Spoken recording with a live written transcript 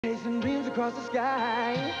Chasing dreams across the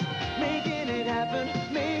sky, making it happen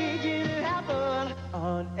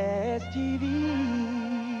on STV.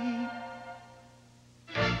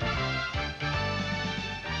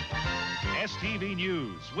 STV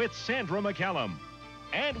News with Sandra McCallum.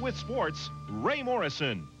 And with sports, Ray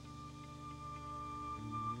Morrison.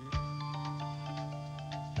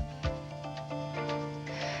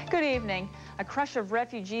 Good evening. A crush of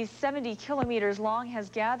refugees 70 kilometers long has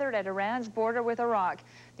gathered at Iran's border with Iraq.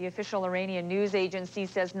 The official Iranian news agency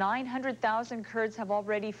says 900,000 Kurds have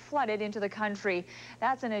already flooded into the country.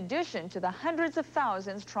 That's in addition to the hundreds of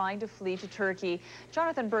thousands trying to flee to Turkey.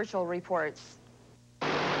 Jonathan Burchell reports.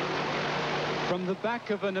 From the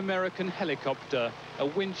back of an American helicopter, a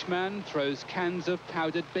winchman throws cans of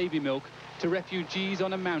powdered baby milk to refugees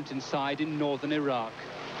on a mountainside in northern Iraq.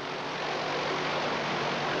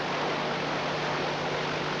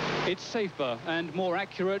 It's safer and more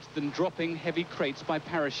accurate than dropping heavy crates by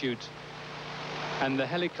parachute. And the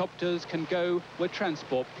helicopters can go where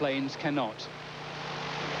transport planes cannot.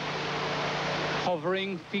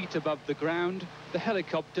 Hovering feet above the ground, the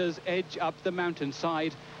helicopters edge up the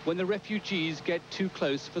mountainside when the refugees get too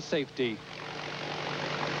close for safety.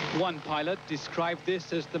 One pilot described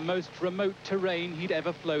this as the most remote terrain he'd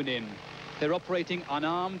ever flown in. They're operating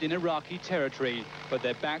unarmed in Iraqi territory, but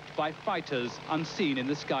they're backed by fighters unseen in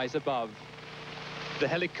the skies above. The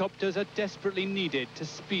helicopters are desperately needed to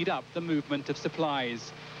speed up the movement of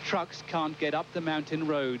supplies. Trucks can't get up the mountain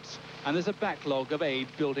roads, and there's a backlog of aid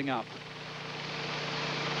building up.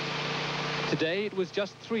 Today, it was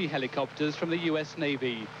just 3 helicopters from the US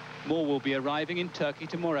Navy. More will be arriving in Turkey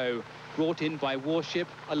tomorrow, brought in by warship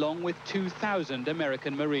along with 2,000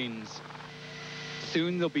 American Marines.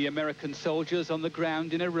 Soon there'll be American soldiers on the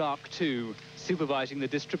ground in Iraq too, supervising the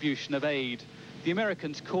distribution of aid. The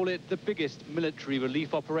Americans call it the biggest military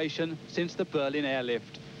relief operation since the Berlin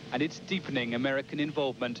airlift, and it's deepening American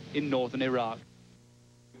involvement in northern Iraq.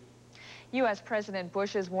 U.S. President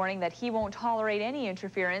Bush is warning that he won't tolerate any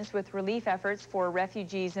interference with relief efforts for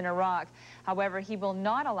refugees in Iraq. However, he will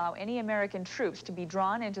not allow any American troops to be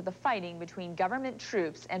drawn into the fighting between government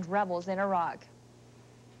troops and rebels in Iraq.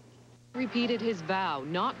 Repeated his vow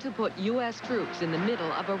not to put U.S. troops in the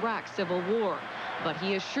middle of Iraq's civil war, but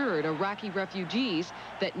he assured Iraqi refugees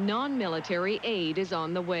that non-military aid is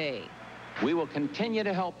on the way. We will continue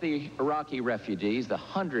to help the Iraqi refugees, the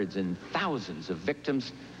hundreds and thousands of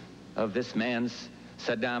victims of this man's,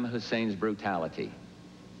 Saddam Hussein's, brutality,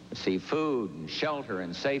 see food and shelter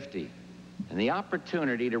and safety and the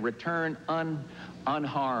opportunity to return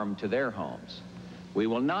unharmed to their homes. We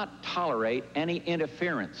will not tolerate any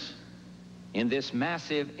interference in this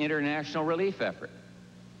massive international relief effort.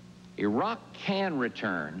 Iraq can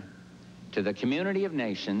return to the community of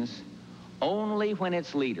nations only when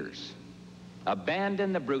its leaders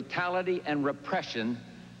abandon the brutality and repression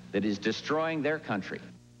that is destroying their country.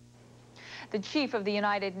 The chief of the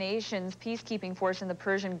United Nations peacekeeping force in the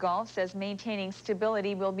Persian Gulf says maintaining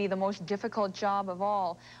stability will be the most difficult job of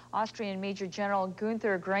all. Austrian Major General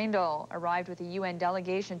Günther Greindl arrived with a UN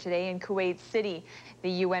delegation today in Kuwait City. The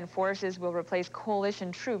UN forces will replace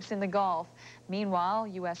coalition troops in the Gulf. Meanwhile,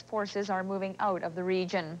 U.S. forces are moving out of the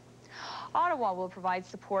region. Ottawa will provide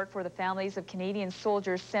support for the families of Canadian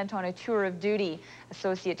soldiers sent on a tour of duty.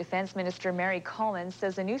 Associate Defence Minister Mary Collins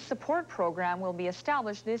says a new support program will be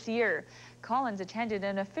established this year. Collins attended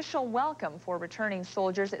an official welcome for returning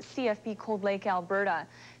soldiers at CFB Cold Lake, Alberta.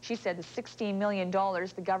 She said the $16 million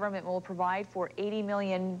the government will provide for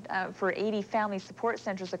 80 family support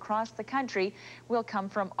centres across the country will come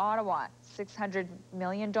from Ottawa. $600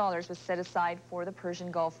 million was set aside for the Persian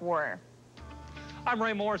Gulf War. I'm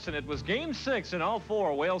Ray Morrison. It was Game 6 in all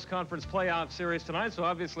 4 Wales Conference playoff series tonight, so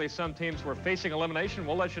obviously some teams were facing elimination.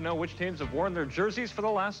 We'll let you know which teams have worn their jerseys for the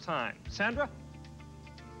last time. Sandra?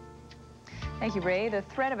 Thank you, Ray. The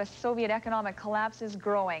threat of a Soviet economic collapse is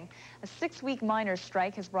growing. A 6-week miners'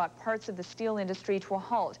 strike has brought parts of the steel industry to a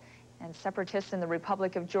halt, and separatists in the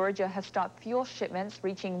Republic of Georgia have stopped fuel shipments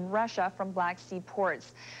reaching Russia from Black Sea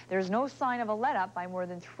ports. There's no sign of a let-up by more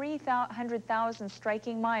than 300,000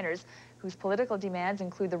 striking miners, whose political demands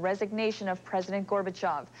include the resignation of President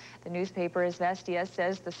Gorbachev. The newspaper Izvestia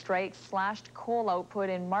says the strike slashed coal output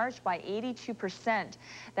in March by 82%.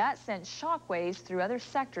 That sent shockwaves through other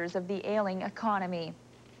sectors of the ailing economy.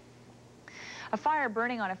 A fire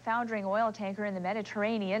burning on a foundering oil tanker in the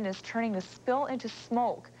Mediterranean is turning the spill into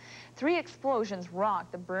smoke. 3 explosions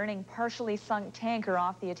rocked the burning, partially sunk tanker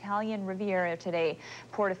off the Italian Riviera today.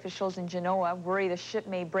 Port officials in Genoa worry the ship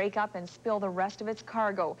may break up and spill the rest of its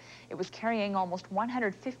cargo. It was carrying almost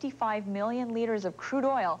 155 million liters of crude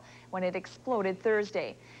oil when it exploded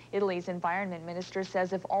Thursday. Italy's environment minister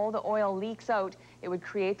says if all the oil leaks out, it would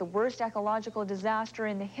create the worst ecological disaster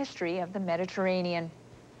in the history of the Mediterranean.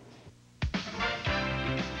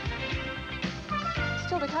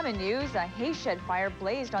 Still to come in news, a hay shed fire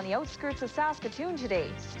blazed on the outskirts of Saskatoon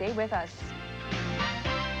today. Stay with us.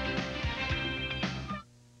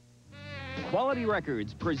 Quality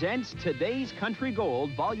Records presents Today's Country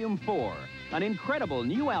Gold Volume 4, an incredible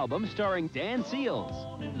new album starring Dan Seals,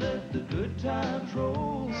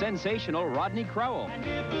 sensational Rodney Crowell,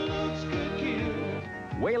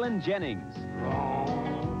 Waylon Jennings,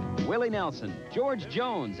 Willie Nelson, George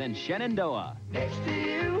Jones, and Shenandoah. Next to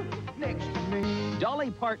you, next to me.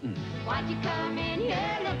 Dolly Parton. Why'd you come in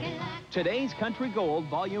here looking like... Today's Country Gold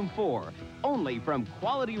Volume 4, only from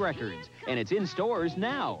Quality Records, and it's in stores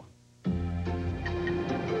now.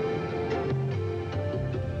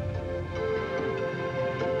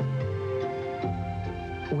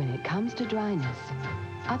 When it comes to dryness,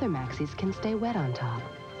 other maxis can stay wet on top,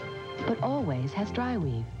 but Always has Dry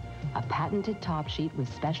Weave, a patented top sheet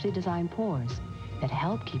with specially designed pores that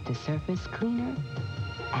help keep the surface cleaner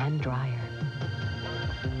and drier.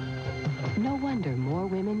 No wonder more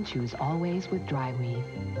women choose Always with Dry Weave.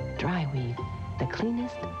 Dry Weave, the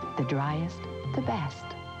cleanest, the driest, the best.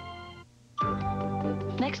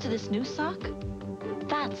 Next to this new sock?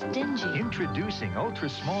 That's dingy. Introducing ultra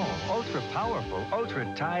small, ultra powerful, ultra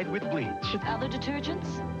Tide with bleach. With other detergents?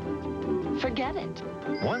 Forget it.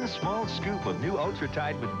 One small scoop of new Ultra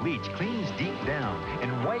Tide with bleach cleans deep down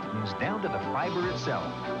and whitens down to the fiber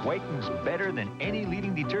itself. Whitens better than any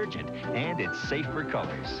leading detergent, and it's safe for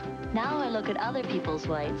colors. Now I look at other people's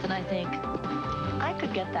whites and I think, I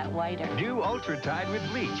could get that whiter. New Ultra Tide with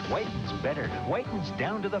bleach whitens better, whitens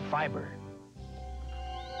down to the fiber.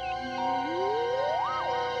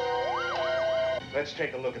 Let's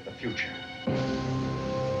take a look at the future.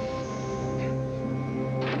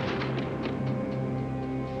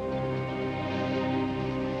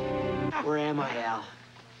 Where am I, Al?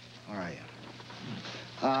 Where are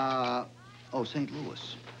you? Oh, St.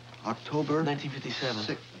 Louis. October...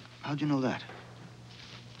 1957. How'd you know that?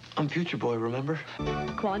 I'm Future Boy, remember?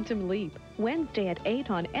 Quantum Leap, Wednesday at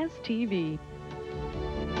 8 on STV.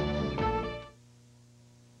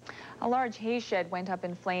 A large hay shed went up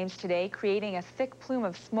in flames today, creating a thick plume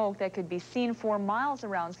of smoke that could be seen 4 miles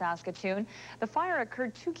around Saskatoon. The fire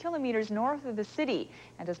occurred 2 kilometers north of the city,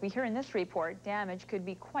 and as we hear in this report, damage could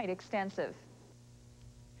be quite extensive.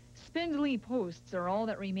 Spindly posts are all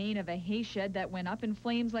that remain of a hay shed that went up in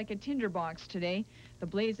flames like a tinderbox today. The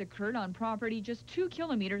blaze occurred on property just 2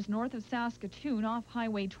 kilometers north of Saskatoon off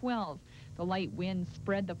Highway 12. The light wind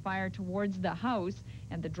spread the fire towards the house,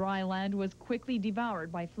 and the dry land was quickly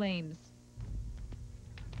devoured by flames.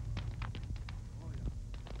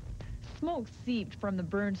 Smoke seeped from the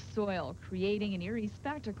burned soil, creating an eerie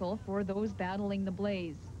spectacle for those battling the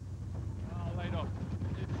blaze.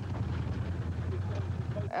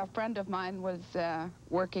 A friend of mine was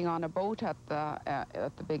working on a boat at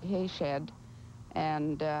the big hay shed,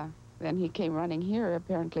 and then he came running here.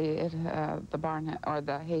 Apparently, the barn or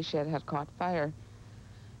the hay shed had caught fire,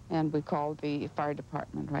 and we called the fire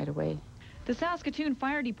department right away. The Saskatoon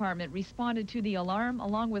Fire Department responded to the alarm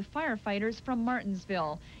along with firefighters from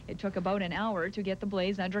Martinsville. It took about an hour to get the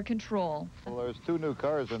blaze under control. Well, there's 2 new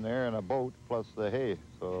cars in there and a boat plus the hay,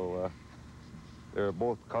 so they're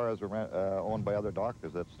both cars are owned by other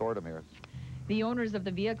doctors that stored them here. The owners of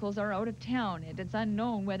the vehicles are out of town, and it's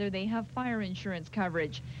unknown whether they have fire insurance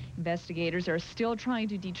coverage. Investigators are still trying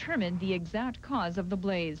to determine the exact cause of the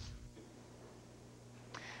blaze.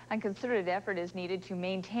 A concerted effort is needed to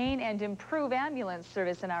maintain and improve ambulance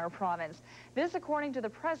service in our province. This according to the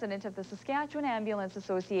president of the Saskatchewan Ambulance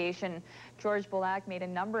Association. George Bullock made a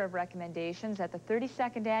number of recommendations at the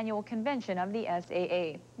 32nd annual convention of the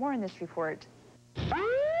SAA. More in this report.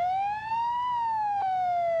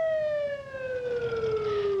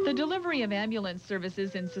 The delivery of ambulance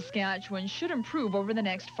services in Saskatchewan should improve over the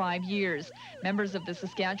next 5 years. Members of the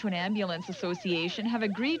Saskatchewan Ambulance Association have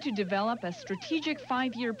agreed to develop a strategic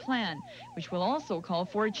 5-year plan, which will also call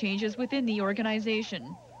for changes within the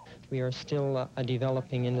organization. We are still a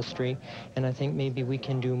developing industry, and I think maybe we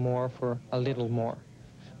can do more for a little more.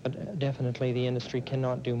 But definitely the industry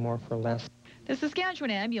cannot do more for less. The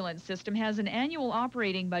Saskatchewan ambulance system has an annual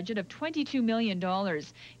operating budget of $22 million.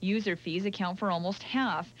 User fees account for almost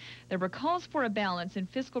half. There were calls for a balance in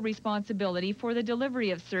fiscal responsibility for the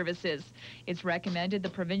delivery of services. It's recommended the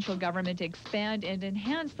provincial government expand and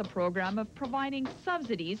enhance the program of providing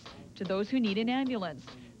subsidies to those who need an ambulance.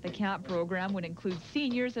 The CAP program would include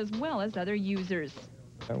seniors as well as other users.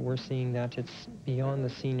 We're seeing that it's beyond the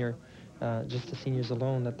senior, just the seniors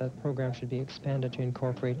alone, that program should be expanded to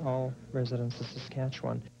incorporate all residents of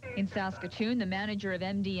Saskatchewan. In Saskatoon, the manager of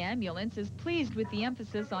MD Ambulance is pleased with the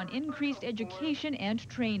emphasis on increased education and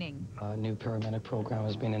training. A new paramedic program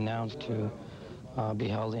has been announced to be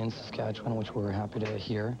held in Saskatchewan, which we're happy to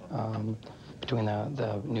hear. Between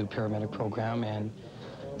the new paramedic program and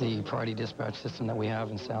the priority dispatch system that we have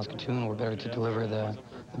in Saskatoon, we're better to deliver the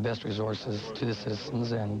best resources to the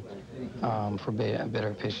citizens and for a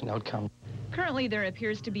better patient outcome. Currently, there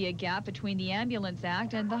appears to be a gap between the Ambulance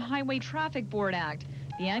Act and the Highway Traffic Board Act.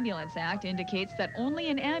 The Ambulance Act indicates that only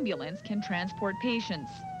an ambulance can transport patients.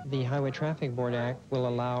 The Highway Traffic Board Act will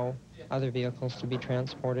allow other vehicles to be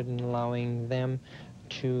transported and allowing them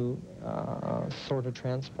to sort of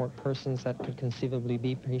transport persons that could conceivably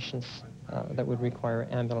be patients that would require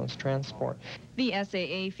ambulance transport. The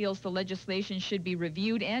SAA feels the legislation should be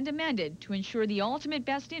reviewed and amended to ensure the ultimate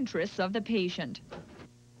best interests of the patient.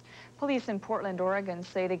 Police in Portland, Oregon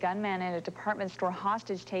say the gunman in a department store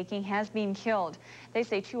hostage-taking has been killed. They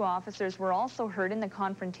say 2 officers were also hurt in the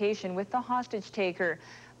confrontation with the hostage-taker.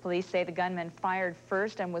 Police say the gunman fired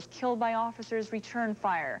first and was killed by officers' return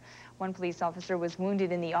fire. 1 police officer was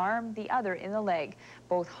wounded in the arm, the other in the leg.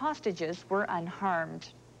 Both hostages were unharmed.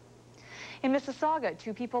 In Mississauga,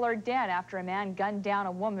 2 people are dead after a man gunned down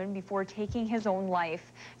a woman before taking his own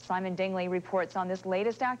life. Simon Dingley reports on this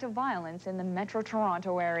latest act of violence in the Metro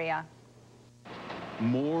Toronto area.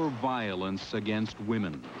 More violence against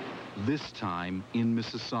women, this time in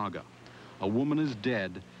Mississauga. A woman is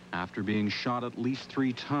dead after being shot at least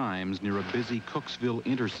 3 times near a busy Cooksville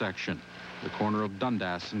intersection, the corner of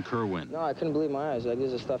Dundas and Kerwin. No, I couldn't believe my eyes. Like,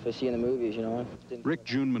 this is stuff I see in the movies, you know. Rick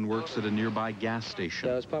Juneman works at a nearby gas station.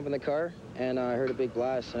 I was pumping the car, and I heard a big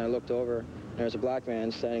blast, and I looked over, and there was a black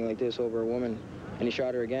man standing like this over a woman, and he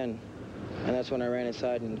shot her again. And that's when I ran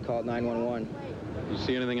inside and called 911. You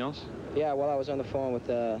see anything else? Yeah, while I was on the phone with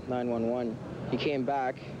 911, he came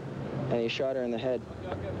back, and he shot her in the head,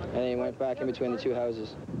 and then he went back in between the 2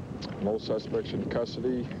 houses. No suspects in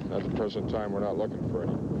custody. At the present time, we're not looking for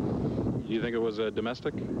any. Do you think it was a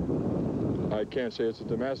domestic? I can't say it's a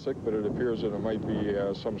domestic, but it appears that it might be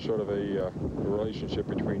some sort of a relationship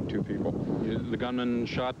between 2 people. The gunman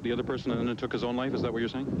shot the other person and then took his own life? Is that what you're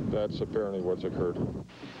saying? That's apparently what's occurred.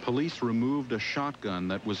 Police removed a shotgun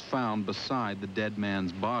that was found beside the dead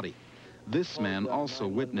man's body. This man also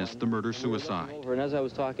witnessed the murder-suicide. And as I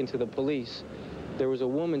was talking to the police, there was a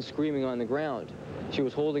woman screaming on the ground. She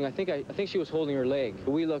was holding, I think she was holding her leg.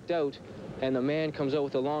 We looked out, and the man comes out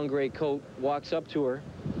with a long gray coat, walks up to her,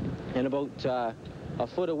 and about a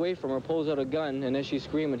foot away from her pulls out a gun, and as she's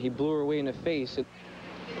screaming, he blew her away in the face.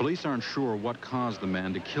 Police aren't sure what caused the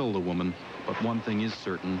man to kill the woman, but one thing is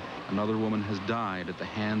certain: another woman has died at the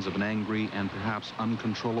hands of an angry and perhaps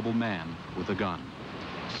uncontrollable man with a gun.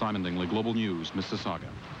 Simon Dingley, Global News, Mississauga.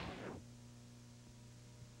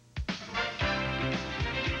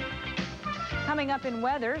 Coming up in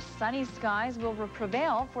weather, sunny skies will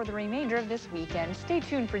prevail for the remainder of this weekend. Stay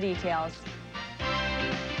tuned for details.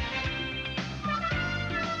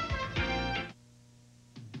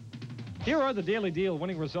 Here are the Daily Deal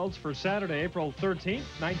winning results for Saturday, April 13th,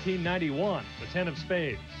 1991. The 10 of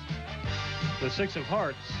spades, the 6 of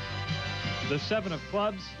hearts, the 7 of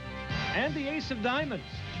clubs, and the ace of diamonds.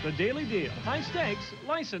 The Daily Deal. High stakes,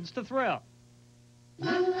 licensed to thrill.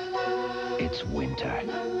 It's winter.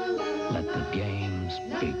 Let the games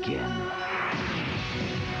begin.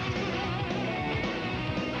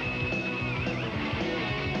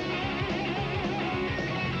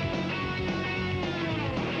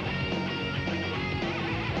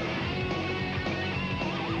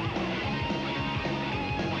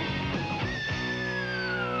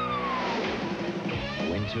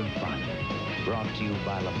 Winter fun. Brought to you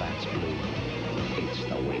by Labatt's Blue. It's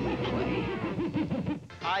the way we play.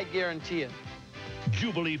 I guarantee it.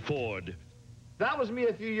 Jubilee Ford. That was me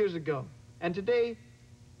a few years ago. And today,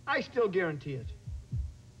 I still guarantee it.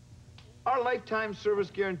 Our lifetime service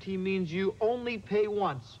guarantee means you only pay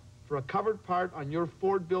once for a covered part on your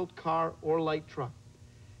Ford-built car or light truck.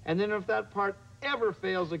 And then if that part ever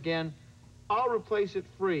fails again, I'll replace it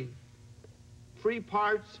free. Free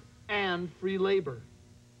parts and free labor.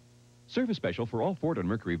 Service special for all Ford and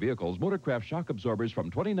Mercury vehicles, Motorcraft shock absorbers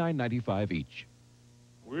from $29.95 each.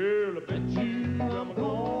 Well, I bet you I'm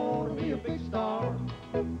gonna be a big star.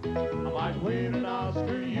 I might win an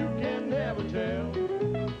Oscar, you can never tell.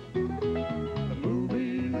 The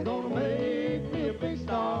movie's gonna make me a big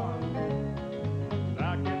star.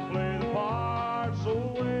 I can play the part so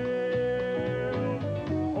well.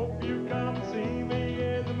 Hope you come see me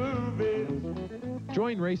in the movies.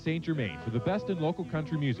 Join Ray St. Germain for the best in local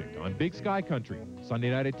country music on Big Sky Country,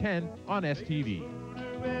 Sunday night at 10 on STV.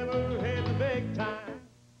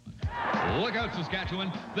 Look out,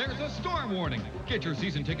 Saskatchewan. There's a storm warning. Get your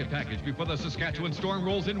season ticket package before the Saskatchewan storm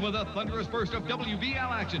rolls in with a thunderous burst of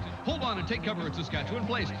WBL action. Hold on and take cover at Saskatchewan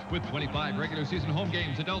Place with 25 regular season home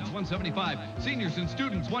games, adults $175, seniors and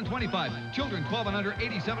students $125, children 12 and under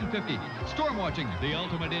 $87.50. Storm watching, the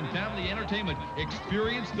ultimate in family entertainment.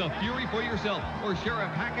 Experience the fury for yourself or share a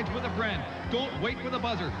package with a friend. Don't wait for the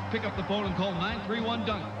buzzer. Pick up the phone and call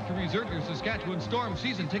 931-DUNK to reserve your Saskatchewan storm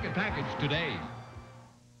season ticket package today.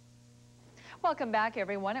 Welcome back,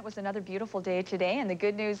 everyone. It was another beautiful day today, and the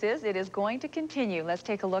good news is it is going to continue. Let's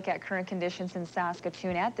take a look at current conditions in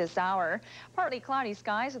Saskatoon at this hour. Partly cloudy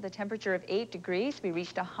skies with a temperature of 8 degrees. We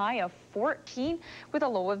reached a high of 14 with a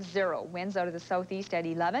low of 0. Winds out of the southeast at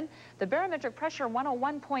 11. The barometric pressure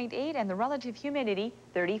 101.8 and the relative humidity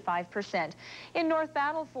 35%. In North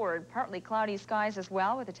Battleford, partly cloudy skies as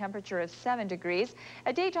well with a temperature of 7 degrees.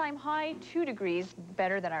 A daytime high 2 degrees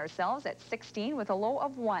better than ourselves at 16 with a low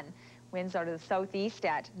of 1. Winds out of the southeast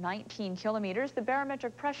at 19 kilometers, the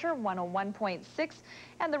barometric pressure 101.6,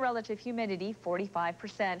 and the relative humidity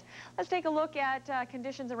 45%. Let's take a look at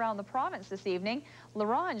conditions around the province this evening. La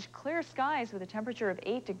Ronge, clear skies with a temperature of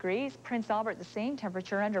 8 degrees. Prince Albert, the same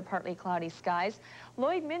temperature under partly cloudy skies.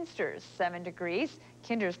 Lloydminster, 7 degrees.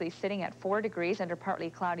 Kindersley sitting at 4 degrees under partly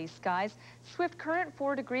cloudy skies. Swift Current,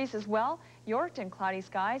 4 degrees as well. Yorkton, cloudy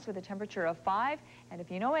skies with a temperature of 5. And if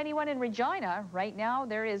you know anyone in Regina, right now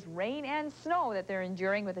there is rain and snow that they're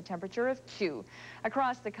enduring with a temperature of 2.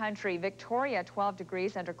 Across the country, Victoria, 12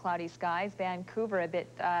 degrees under cloudy skies. Vancouver, a bit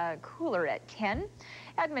cooler at 10.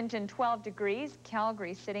 Edmonton, 12 degrees.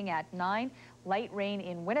 Calgary sitting at 9. Light rain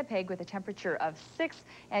in Winnipeg with a temperature of 6.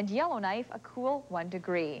 And Yellowknife, a cool 1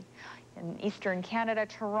 degree. In eastern Canada,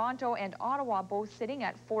 Toronto and Ottawa both sitting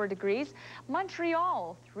at 4 degrees.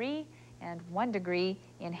 Montreal, 3 and 1 degree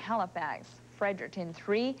in Halifax. Fredericton,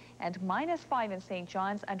 3 and -5 in St.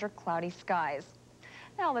 John's under cloudy skies.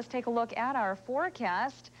 Now let's take a look at our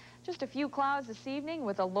forecast. Just a few clouds this evening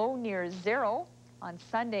with a low near 0. On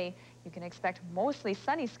Sunday, you can expect mostly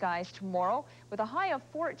sunny skies tomorrow with a high of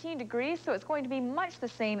 14 degrees, so it's going to be much the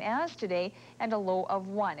same as today, and a low of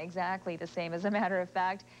 1, exactly the same as a matter of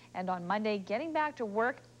fact. And on Monday, getting back to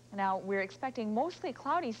work, now we're expecting mostly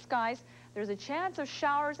cloudy skies. There's a chance of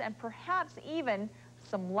showers and perhaps even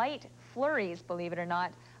some light flurries, believe it or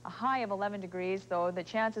not. A high of 11 degrees, though. The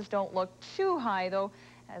chances don't look too high, though,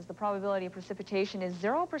 as the probability of precipitation is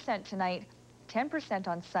 0% tonight, 10%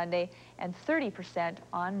 on Sunday, and 30%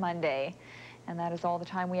 on Monday. And that is all the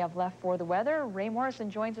time we have left for the weather. Ray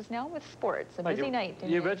Morrison joins us now with sports. A busy night.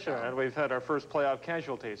 You betcha. And we've had our first playoff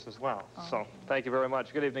casualties as well. So thank you very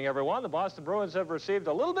much. Good evening, everyone. The Boston Bruins have received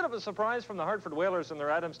a little bit of a surprise from the Hartford Whalers in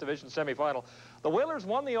their Adams Division semifinal. The Whalers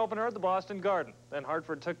won the opener at the Boston Garden. Then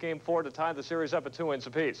Hartford took Game 4 to tie the series up at 2 wins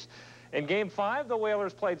apiece. In Game 5, the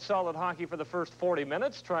Whalers played solid hockey for the first 40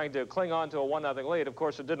 minutes, trying to cling on to a 1-0 lead. Of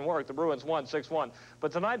course, it didn't work. The Bruins won 6-1.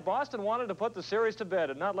 But tonight, Boston wanted to put the series to bed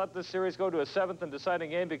and not let this series go to a 7th and deciding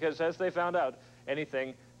game because, as they found out,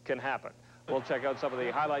 anything can happen. We'll check out some of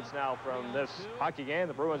the highlights now from this hockey game.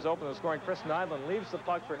 The Bruins open the scoring. Chris Nyland leaves the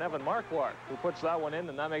puck for Nevin Marquardt, who puts that one in,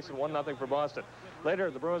 and that makes it 1-0 for Boston.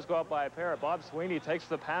 Later, the Bruins go up by a pair. Bob Sweeney takes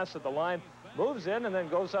the pass at the line, moves in, and then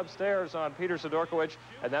goes upstairs on Peter Sidorkiewicz,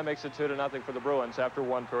 and that makes it 2-0 for the Bruins after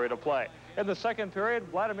 1 period of play. In the second period,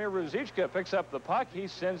 Vladimir Ruzicka picks up the puck. He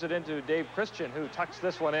sends it into Dave Christian, who tucks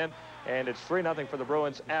this one in, and it's 3-0 for the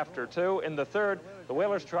Bruins after 2. In the third, the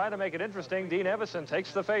Whalers try to make it interesting. Dean Evison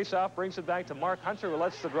takes the face-off, brings it back to Mark Hunter, who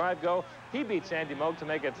lets the drive go. He beats Andy Moog to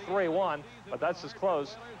make it 3-1, but that's as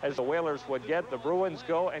close as the Whalers would get. The Bruins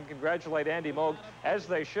go and congratulate Andy Moog, as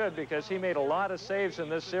they should, because he made a lot of saves in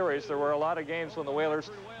this series. There were a lot of games when the Whalers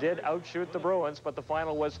did outshoot the Bruins, but the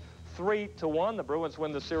final was 3-1. The Bruins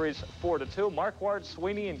win the series 4-2. Marquardt,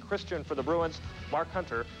 Sweeney, and Christian for the Bruins. Mark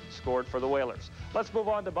Hunter scored for the Whalers. Let's move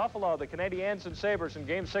on to Buffalo. The Canadiens and Sabres in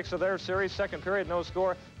Game 6 of their series. Second period, no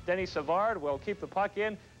score. Denny Savard will keep the puck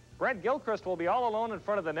in. Brent Gilchrist will be all alone in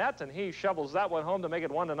front of the net, and he shovels that one home to make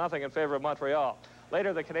it 1-0 in favor of Montreal.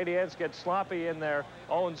 Later, the Canadiens get sloppy in their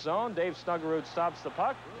own zone. Dave Snuggerud stops the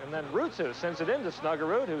puck, and then Rutsu sends it in to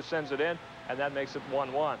Snuggerud, who sends it in, and that makes it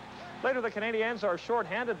 1-1. Later, the Canadiens are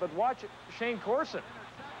shorthanded, but watch Shane Corson.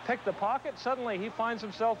 picked the pocket. Suddenly, he finds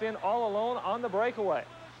himself in all alone on the breakaway.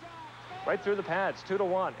 Right through the pads,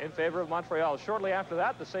 2-1 in favor of Montreal. Shortly after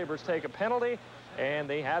that, the Sabres take a penalty, and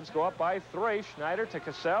the Habs go up by 3. Schneider to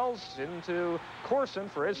Cassells into Corson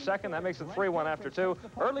for his second. That makes it 3-1 after 2.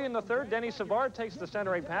 Early in the third, Denny Savard takes the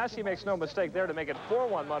centering pass. He makes no mistake there to make it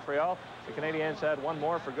 4-1 Montreal. The Canadiens had one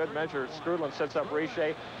more for good measure. Strudlin sets up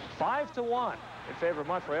Richer. 5-1 in favor of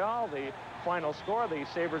Montreal. The final score, the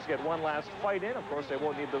Sabres get one last fight in. Of course, they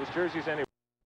won't need those jerseys anymore.